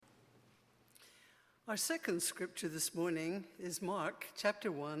Our second scripture this morning is Mark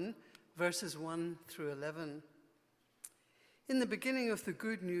chapter 1, verses 1 through 11. In the beginning of the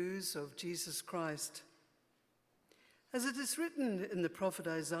good news of Jesus Christ, as it is written in the prophet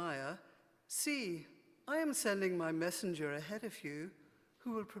Isaiah, "See, I am sending my messenger ahead of you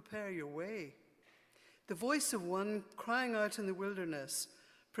who will prepare your way. The voice of one crying out in the wilderness,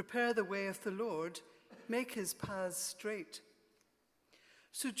 prepare the way of the Lord, make his paths straight."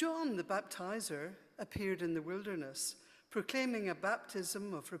 So John the baptizer appeared in the wilderness, proclaiming a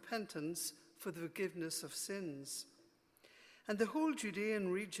baptism of repentance for the forgiveness of sins. And the whole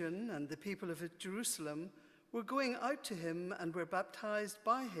Judean region and the people of Jerusalem were going out to him and were baptized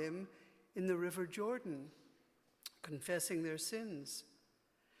by him in the river Jordan, confessing their sins.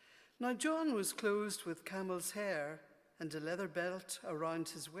 Now John was clothed with camel's hair and a leather belt around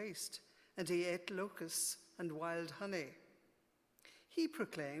his waist, and he ate locusts and wild honey. He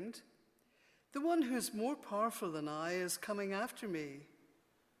proclaimed, "The one who is more powerful than I is coming after me.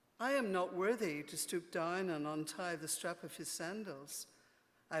 I am not worthy to stoop down and untie the strap of his sandals.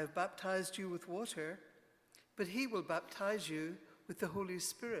 I have baptized you with water, but he will baptize you with the Holy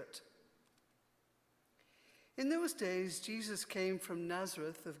Spirit." In those days, Jesus came from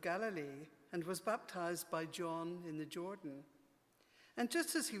Nazareth of Galilee and was baptized by John in the Jordan. And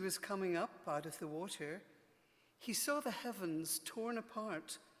just as he was coming up out of the water, he saw the heavens torn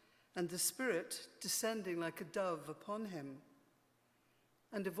apart and the Spirit descending like a dove upon him.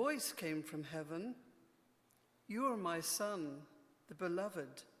 And a voice came from heaven, "You are my Son, the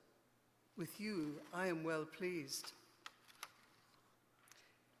Beloved. With you I am well pleased."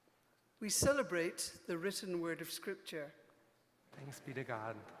 We celebrate the written word of Scripture. Thanks be to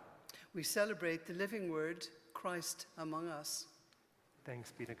God. We celebrate the living word, Christ among us.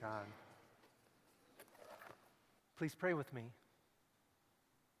 Thanks be to God. Please pray with me.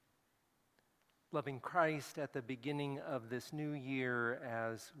 Loving Christ, at the beginning of this new year,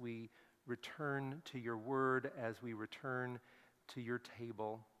 as we return to your word, as we return to your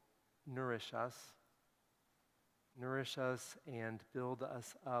table, nourish us and build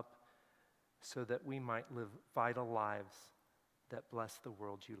us up so that we might live vital lives that bless the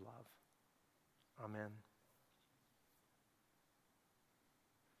world you love. Amen.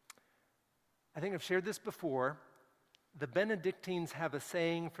 I think I've shared this before. The Benedictines have a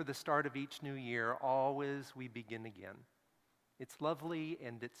saying for the start of each new year, "Always we begin again." It's lovely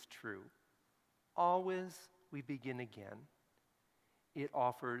and it's true. Always we begin again. It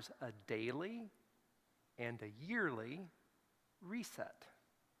offers a daily and a yearly reset.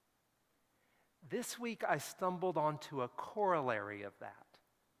 This week I stumbled onto a corollary of that.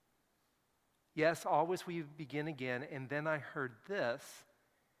 Yes, always we begin again, and then I heard this: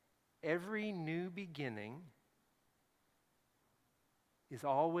 every new beginning is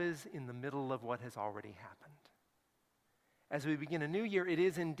always in the middle of what has already happened. As we begin a new year, it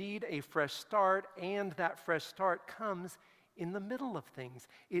is indeed a fresh start, and that fresh start comes in the middle of things.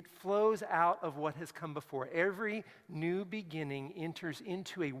 It flows out of what has come before. Every new beginning enters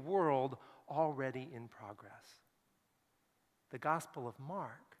into a world already in progress. The Gospel of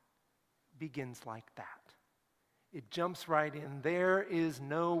Mark begins like that. It jumps right in. There is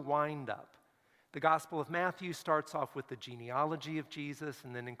no wind-up. The Gospel of Matthew starts off with the genealogy of Jesus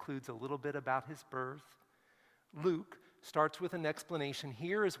and then includes a little bit about his birth. Luke starts with an explanation.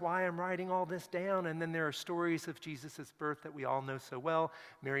 Here is why I'm writing all this down. And then there are stories of Jesus' birth that we all know so well.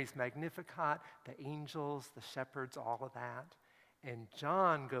 Mary's Magnificat, the angels, the shepherds, all of that. And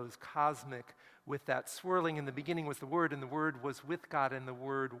John goes cosmic with that swirling. In the beginning was the Word, and the Word was with God, and the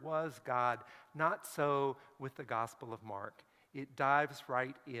Word was God. Not so with the Gospel of Mark. It dives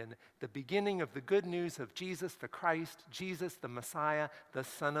right in. The beginning of the good news of Jesus the Christ, Jesus the Messiah, the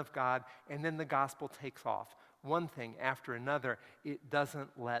Son of God, and then the gospel takes off. One thing after another, it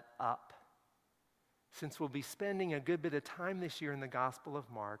doesn't let up. Since we'll be spending a good bit of time this year in the Gospel of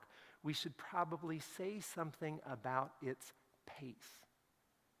Mark, we should probably say something about its pace,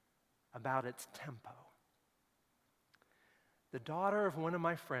 about its tempo. The daughter of one of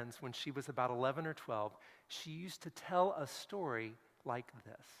my friends, when she was about 11 or 12, she used to tell a story like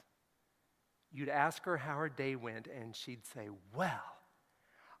this. You'd ask her how her day went, and she'd say, "Well,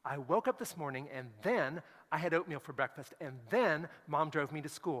 I woke up this morning, and then I had oatmeal for breakfast, and then Mom drove me to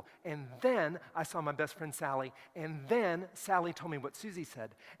school, and then I saw my best friend Sally, and then Sally told me what Susie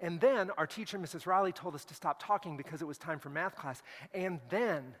said, and then our teacher, Mrs. Riley, told us to stop talking because it was time for math class, and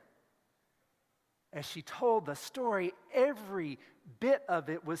then..." As she told the story, every bit of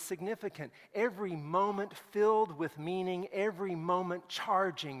it was significant. Every moment filled with meaning, every moment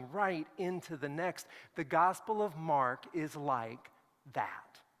charging right into the next. The Gospel of Mark is like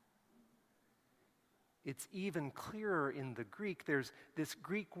that. It's even clearer in the Greek. There's this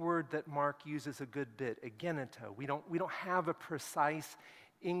Greek word that Mark uses a good bit, egeneto. We don't have a precise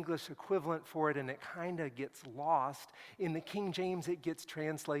English equivalent for it, and it kind of gets lost. In the King James, it gets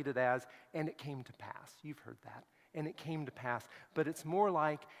translated as, and it came to pass. You've heard that. And it came to pass. But it's more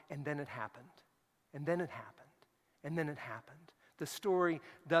like, and then it happened. And then it happened. And then it happened. The story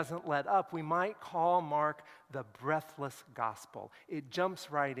doesn't let up. We might call Mark the breathless gospel. It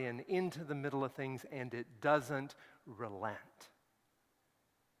jumps right into the middle of things, and it doesn't relent.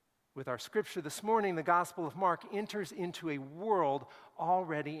 With our scripture this morning, the Gospel of Mark enters into a world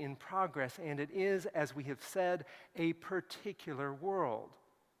already in progress, and it is, as we have said, a particular world.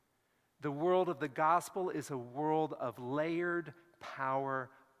 The world of the gospel is a world of layered power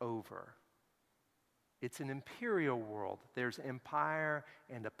over. It's an imperial world. There's empire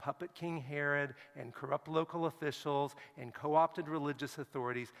and a puppet King Herod and corrupt local officials and co-opted religious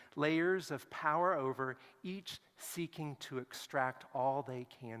authorities, layers of power over, each seeking to extract all they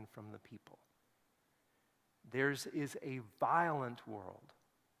can from the people. Theirs is a violent world.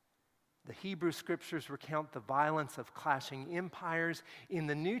 The Hebrew scriptures recount the violence of clashing empires. In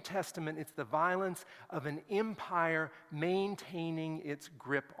the New Testament, it's the violence of an empire maintaining its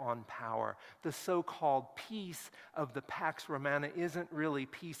grip on power. The so-called peace of the Pax Romana isn't really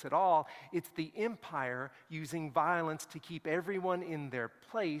peace at all. It's the empire using violence to keep everyone in their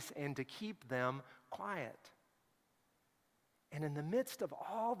place and to keep them quiet. And in the midst of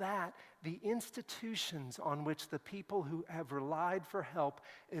all that, the institutions on which the people who have relied for help,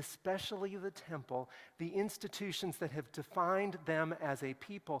 especially the temple, the institutions that have defined them as a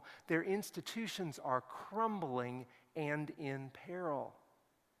people, their institutions are crumbling and in peril.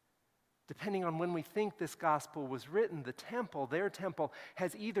 Depending on when we think this gospel was written, the temple, their temple,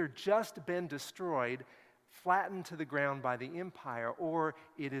 has either just been destroyed, flattened to the ground by the empire, or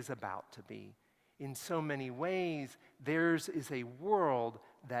it is about to be. In so many ways, theirs is a world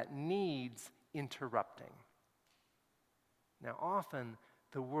that needs interrupting. Now, often,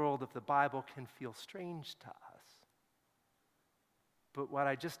 the world of the Bible can feel strange to us. But what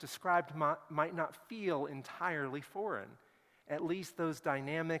I just described might not feel entirely foreign. At least those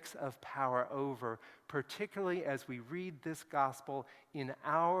dynamics of power over, particularly as we read this gospel in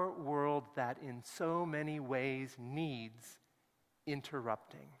our world that in so many ways needs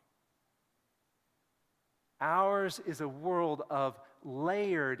interrupting. Ours is a world of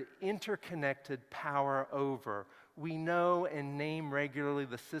layered, interconnected power over. We know and name regularly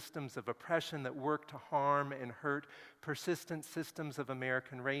the systems of oppression that work to harm and hurt, persistent systems of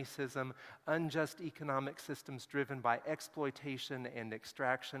American racism, unjust economic systems driven by exploitation and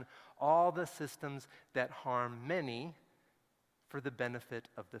extraction, all the systems that harm many for the benefit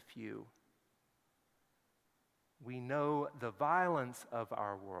of the few. We know the violence of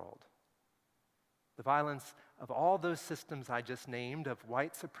our world. The violence of all those systems I just named, of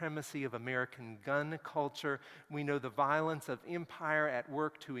white supremacy, of American gun culture. We know the violence of empire at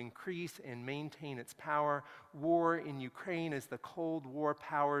work to increase and maintain its power. War in Ukraine as the Cold War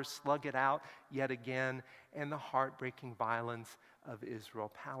powers slug it out yet again. And the heartbreaking violence of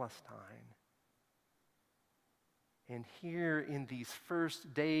Israel-Palestine. And here in these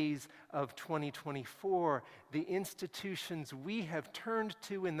first days of 2024, the institutions we have turned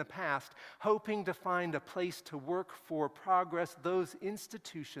to in the past, hoping to find a place to work for progress, those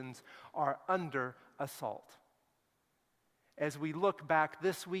institutions are under assault. As we look back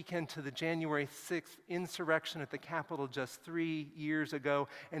this weekend to the January 6th insurrection at the Capitol just 3 years ago,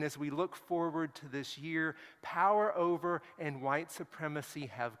 and as we look forward to this year, power over and white supremacy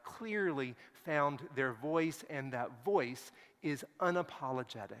have clearly found their voice, and that voice is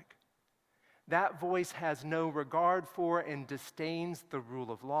unapologetic. That voice has no regard for and disdains the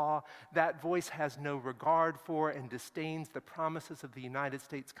rule of law. That voice has no regard for and disdains the promises of the United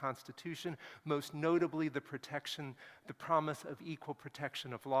States Constitution, most notably the promise of equal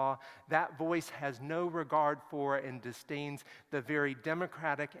protection of law. That voice has no regard for and disdains the very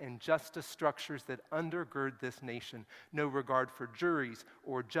democratic and justice structures that undergird this nation. No regard for juries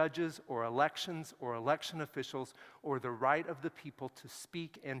or judges or elections or election officials or the right of the people to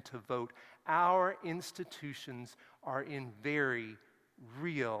speak and to vote. Our institutions are in very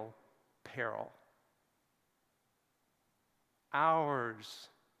real peril. Ours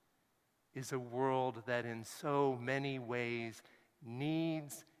is a world that in so many ways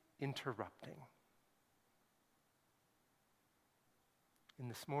needs interrupting. In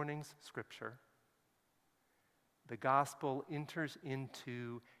this morning's scripture, the gospel enters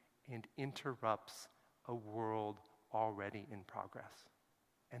into and interrupts a world already in progress.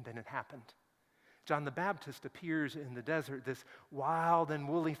 And then it happened. John the Baptist appears in the desert. This wild and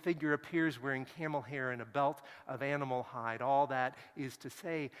woolly figure appears wearing camel hair and a belt of animal hide. All that is to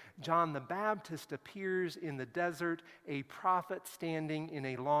say, John the Baptist appears in the desert, a prophet standing in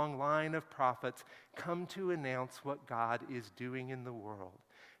a long line of prophets, come to announce what God is doing in the world.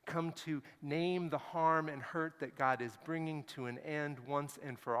 Come to name the harm and hurt that God is bringing to an end once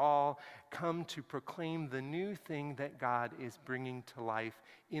and for all. Come to proclaim the new thing that God is bringing to life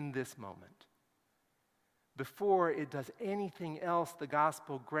in this moment. Before it does anything else, the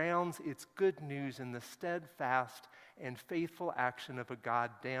gospel grounds its good news in the steadfast and faithful action of a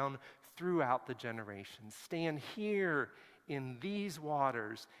God down throughout the generations. Stand here in these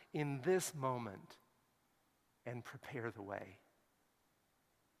waters, in this moment, and prepare the way.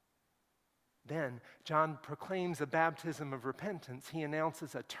 Then John proclaims a baptism of repentance. He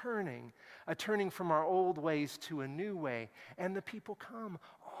announces a turning from our old ways to a new way. And the people come,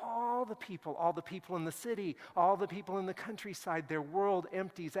 all the people in the city, all the people in the countryside. Their world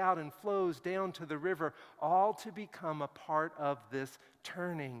empties out and flows down to the river, all to become a part of this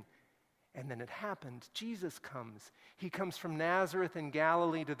turning. And then it happened. Jesus comes. He comes from Nazareth in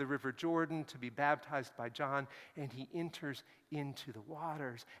Galilee to the River Jordan to be baptized by John, and he enters into the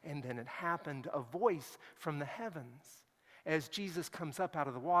waters. And then it happened. A voice from the heavens. As Jesus comes up out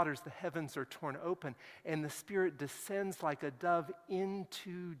of the waters, the heavens are torn open, and the Spirit descends like a dove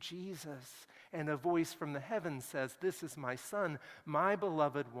into Jesus. And a voice from the heavens says, "This is my Son, my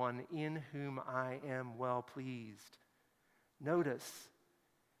beloved one, in whom I am well pleased." Notice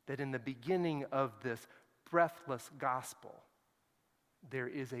that in the beginning of this breathless gospel, there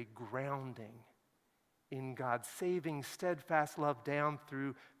is a grounding in God's saving, steadfast love down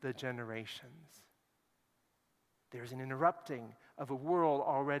through the generations. There's an interrupting of a world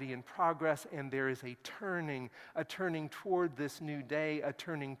already in progress, and there is a turning toward this new day, a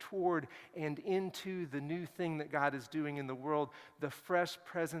turning toward and into the new thing that God is doing in the world, the fresh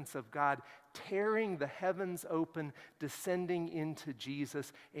presence of God tearing the heavens open, descending into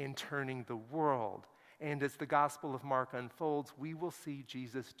Jesus and turning the world. And as the Gospel of Mark unfolds, we will see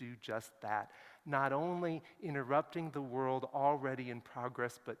Jesus do just that, not only interrupting the world already in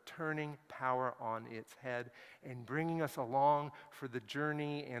progress, but turning power on its head and bringing us along for the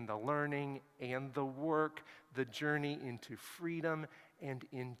journey and the learning and the work, the journey into freedom and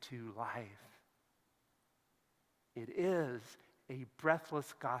into life. It is a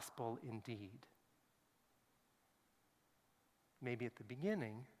breathless gospel indeed. Maybe at the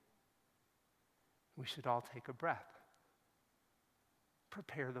beginning, we should all take a breath.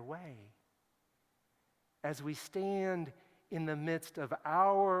 Prepare the way. As we stand in the midst of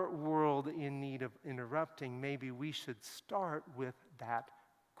our world in need of interrupting, maybe we should start with that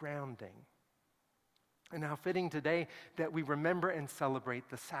grounding. And how fitting today that we remember and celebrate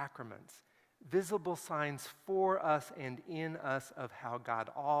the sacraments, visible signs for us and in us of how God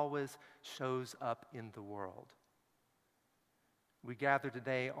always shows up in the world. We gather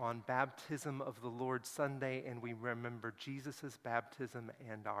today on Baptism of the Lord Sunday, and we remember Jesus' baptism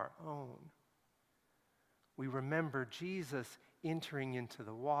and our own. We remember Jesus entering into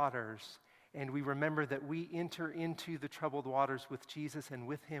the waters, and we remember that we enter into the troubled waters with Jesus, and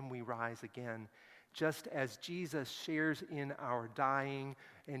with him we rise again. Just as Jesus shares in our dying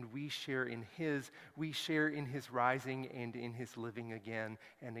and we share in his rising and in his living again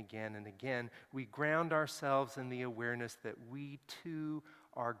and again and again. We ground ourselves in the awareness that we too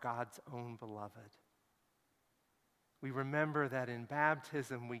are God's own beloved. We remember that in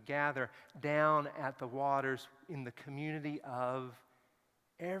baptism we gather down at the waters in the community of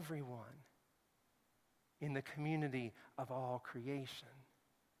everyone, in the community of all creation.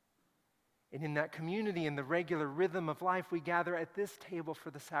 And in that community, in the regular rhythm of life, we gather at this table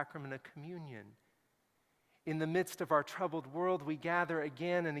for the sacrament of communion. In the midst of our troubled world, we gather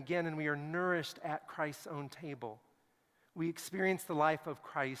again and again, and we are nourished at Christ's own table. We experience the life of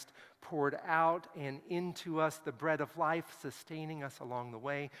Christ poured out and into us, the bread of life sustaining us along the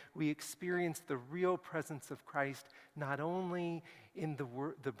way. We experience the real presence of Christ not only in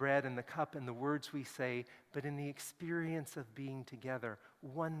the bread and the cup and the words we say, but in the experience of being together,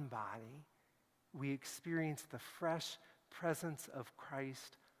 one body. We experience the fresh presence of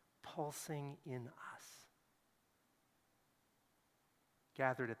Christ pulsing in us.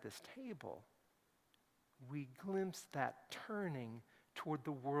 Gathered at this table, we glimpse that turning toward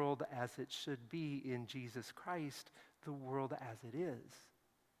the world as it should be in Jesus Christ, the world as it is,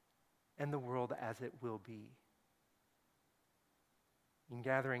 and the world as it will be. In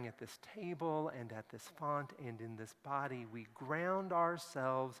gathering at this table and at this font and in this body, we ground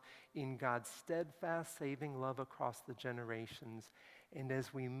ourselves in God's steadfast saving love across the generations, And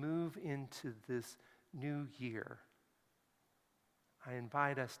as we move into this new year, I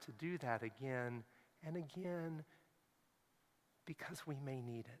invite us to do that again and again because we may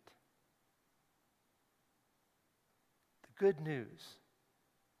need it. The good news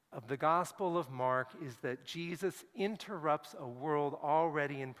of the Gospel of Mark is that Jesus interrupts a world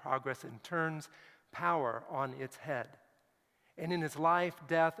already in progress and turns power on its head. And in his life,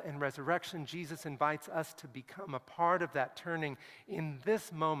 death, and resurrection, Jesus invites us to become a part of that turning in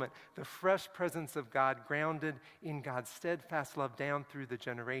this moment, the fresh presence of God grounded in God's steadfast love down through the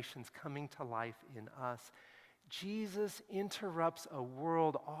generations coming to life in us. Jesus interrupts a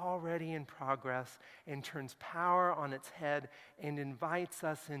world already in progress and turns power on its head and invites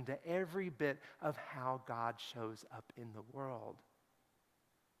us into every bit of how God shows up in the world.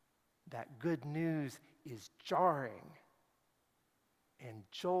 That good news is jarring and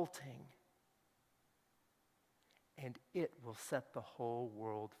jolting, and it will set the whole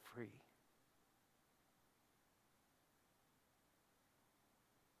world free.